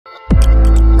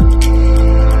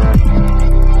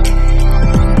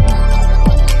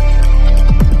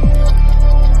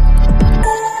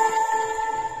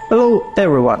Hello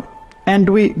everyone, and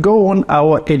we go on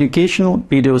our educational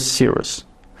video series.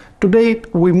 Today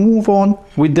we move on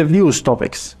with the views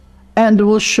topics, and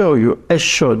we'll show you a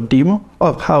short demo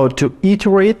of how to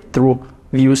iterate through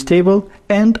views table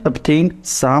and obtain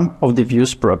some of the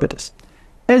views properties.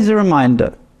 As a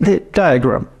reminder, the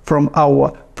diagram from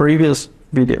our previous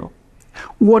video.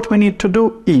 What we need to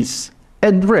do is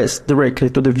address directly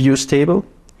to the views table,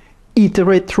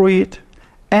 iterate through it,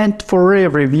 and for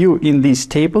every view in this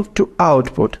table to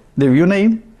output the view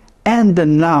name and the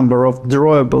number of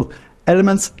drawable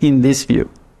elements in this view.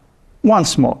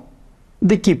 Once more,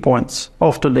 the key points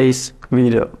of today's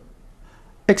video: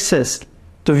 access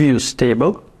to views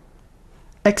table,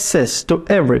 access to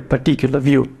every particular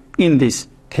view in this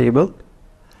table,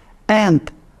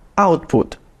 and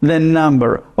output the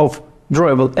number of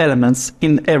drawable elements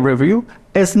in every view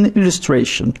as an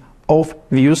illustration of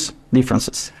views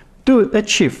differences. To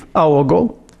achieve our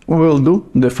goal, we will do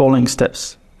the following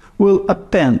steps. We'll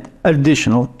append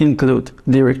additional include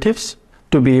directives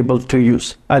to be able to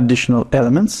use additional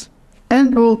elements,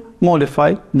 and we'll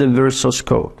modify the very source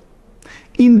code.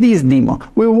 In this demo,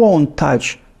 we won't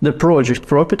touch the project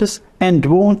properties and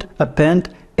won't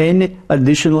append any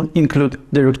additional include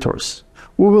directories.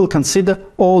 We will consider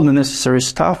all the necessary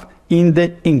stuff in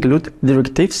the include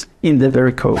directives in the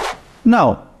very code.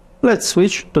 Now, let's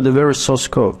switch to the very source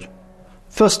code.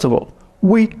 First of all,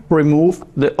 we remove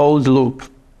the old loop.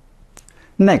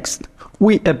 Next,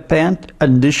 we append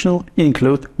additional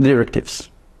include directives.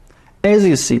 As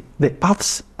you see, the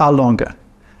paths are longer.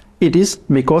 It is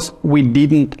because we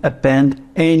didn't append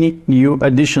any new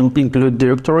additional include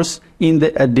directories in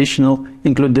the additional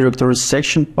include directories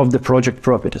section of the project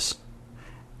properties.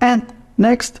 And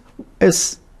next,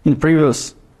 as in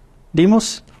previous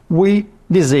demos, we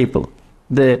disable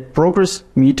the progress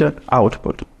meter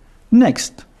output.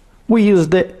 Next, we use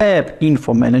the app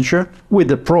info manager with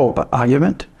the proper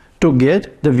argument to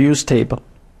get the views table.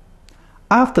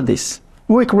 After this,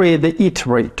 we create the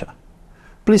iterator.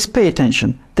 Please pay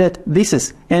attention that this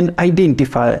is an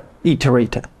identifier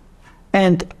iterator.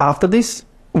 And after this,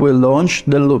 we launch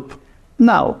the loop.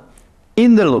 Now,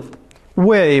 in the loop,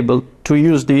 we're able to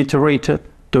use the iterator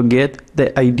to get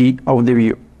the ID of the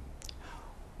view.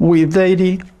 With the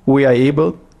ID, we are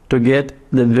able to get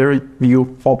the very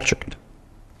view object.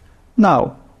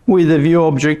 Now, with the view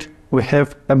object, we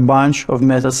have a bunch of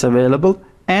methods available,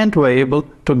 and we're able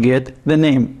to get the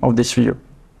name of this view.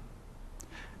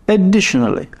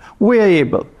 Additionally, we are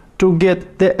able to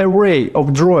get the array of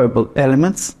drawable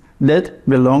elements that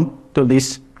belong to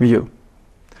this view.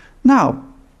 Now,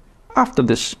 after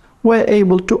this, we're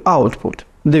able to output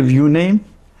the view name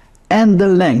and the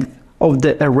length of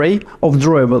the array of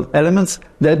drawable elements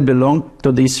that belong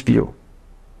to this view.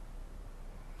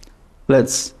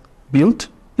 Let's build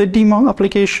the demo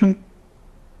application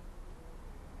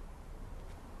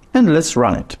and let's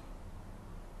run it.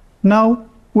 Now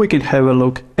we can have a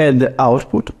look at the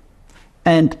output,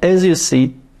 and as you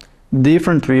see,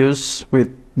 different views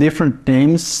with different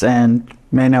names and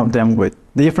many of them with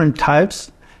different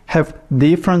types have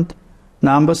different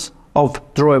numbers of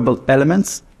drawable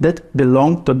elements that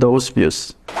belong to those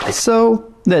views.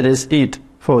 So that is it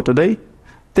for today.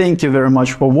 Thank you very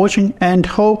much for watching and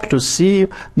hope to see you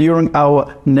during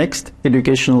our next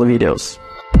educational videos.